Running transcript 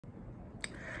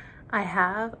I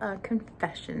have a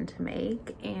confession to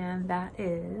make, and that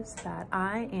is that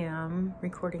I am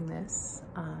recording this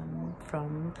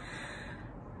from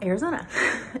Arizona.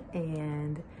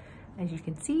 And as you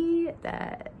can see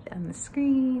that on the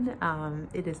screen,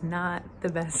 it is not the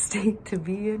best state to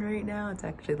be in right now. It's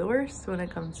actually the worst when it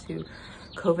comes to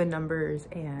COVID numbers.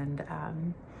 And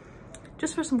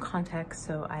just for some context,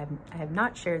 so I have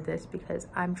not shared this because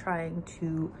I'm trying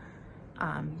to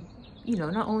you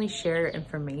know, not only share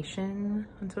information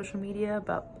on social media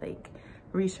about like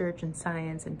research and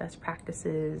science and best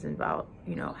practices and about,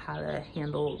 you know, how to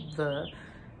handle the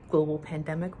global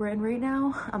pandemic we're in right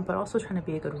now, but also trying to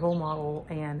be a good role model,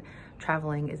 and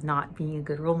traveling is not being a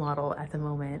good role model at the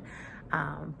moment.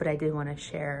 But I did want to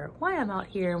share why I'm out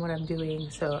here and what I'm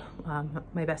doing. So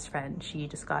my best friend, she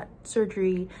just got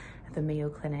surgery at the Mayo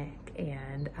Clinic,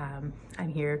 and I'm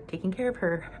here taking care of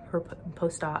her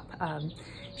post-op.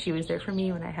 She was there for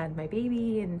me when I had my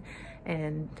baby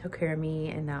and took care of me,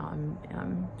 and now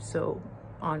I'm so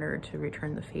honored to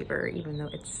return the favor, even though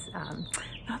it's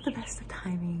not the best of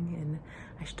timing and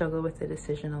I struggle with the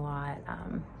decision a lot.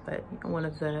 But you know, one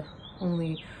of the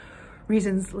only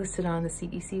reasons listed on the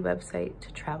CDC website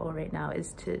to travel right now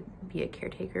is to be a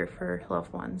caretaker for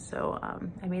loved ones. So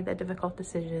I made that difficult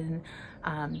decision,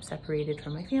 separated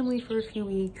from my family for a few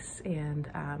weeks, and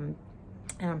I'm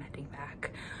heading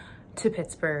back to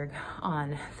Pittsburgh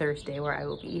on Thursday, where I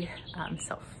will be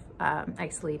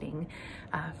isolating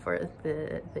for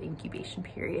the incubation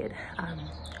period.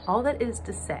 All that is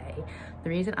to say, the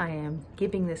reason I am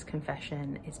giving this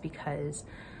confession is because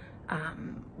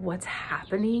what's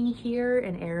happening here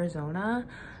in Arizona.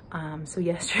 So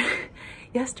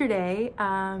yesterday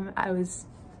I was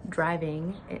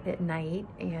driving at night,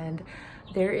 and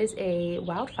there is a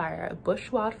wildfire, a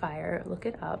bush wildfire. Look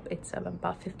it up. It's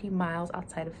about 50 miles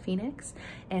outside of Phoenix,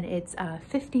 and it's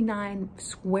 59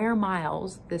 square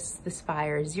miles. This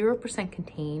fire, 0%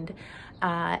 contained,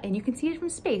 and you can see it from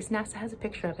space. NASA has a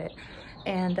picture of it,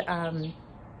 and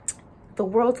the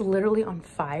world's literally on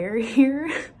fire here.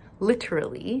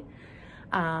 Literally,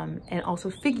 and also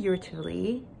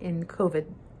figuratively in COVID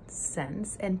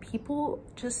sense, and people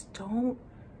just don't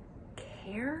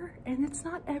care. And it's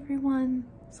not everyone.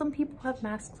 Some people have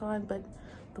masks on, but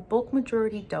the bulk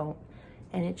majority don't.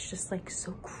 And it's just like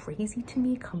so crazy to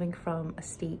me, coming from a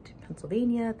state,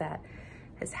 Pennsylvania, that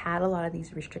has had a lot of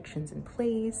these restrictions in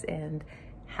place and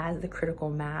has the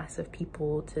critical mass of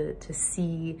people to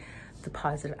see the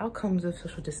positive outcomes of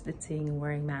social distancing and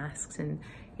wearing masks and,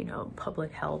 you know,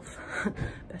 public health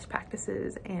best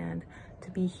practices. And to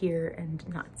be here and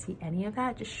not see any of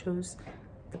that just shows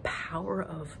the power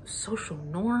of social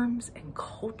norms and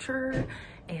culture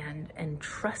and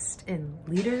trust in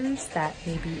leaders that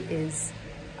maybe is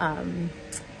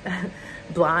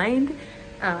blind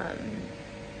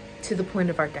to the point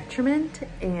of our detriment.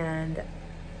 And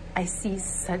I see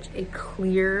such a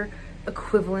clear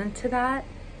equivalent to that,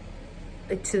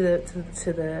 to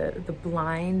the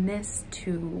blindness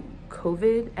to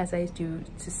COVID as I do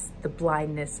to the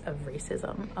blindness of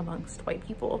racism amongst white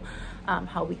people.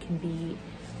 How we can be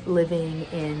living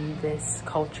in this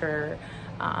culture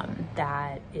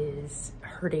that is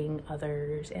hurting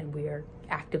others, and we are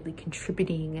actively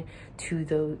contributing to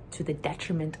the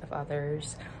detriment of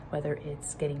others, whether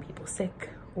it's getting people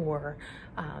sick or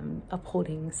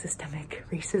upholding systemic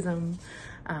racism.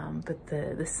 But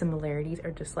the similarities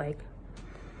are just like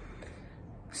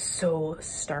so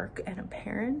stark and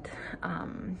apparent,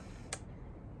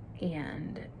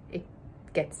 and it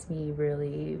gets me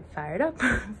really fired up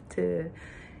to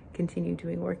continue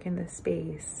doing work in this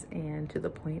space, and to the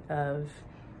point of,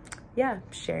 yeah,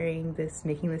 sharing this,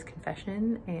 making this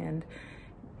confession and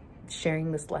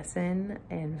sharing this lesson,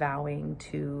 and vowing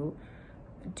to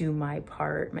do my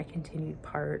part, my continued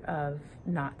part of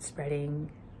not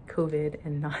spreading COVID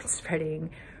and not spreading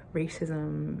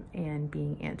racism and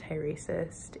being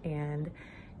anti-racist, and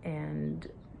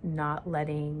not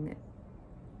letting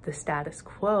the status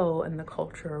quo and the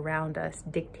culture around us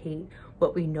dictate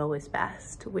what we know is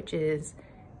best, which is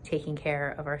taking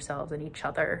care of ourselves and each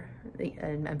other,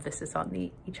 an emphasis on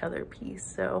the each other piece.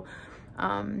 So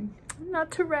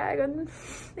not to rag on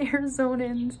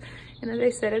Arizonans, and as I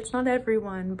said, it's not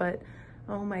everyone, but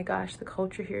oh my gosh, the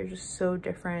culture here is just so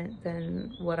different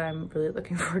than what I'm really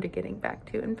looking forward to getting back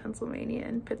to in Pennsylvania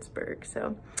and Pittsburgh.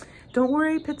 So don't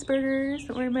worry, Pittsburghers,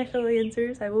 don't worry, my fellow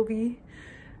answers. I will be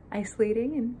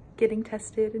isolating and getting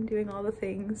tested and doing all the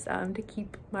things to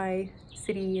keep my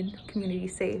city and community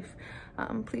safe.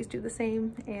 Please do the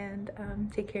same, and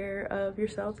take care of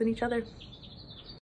yourselves and each other.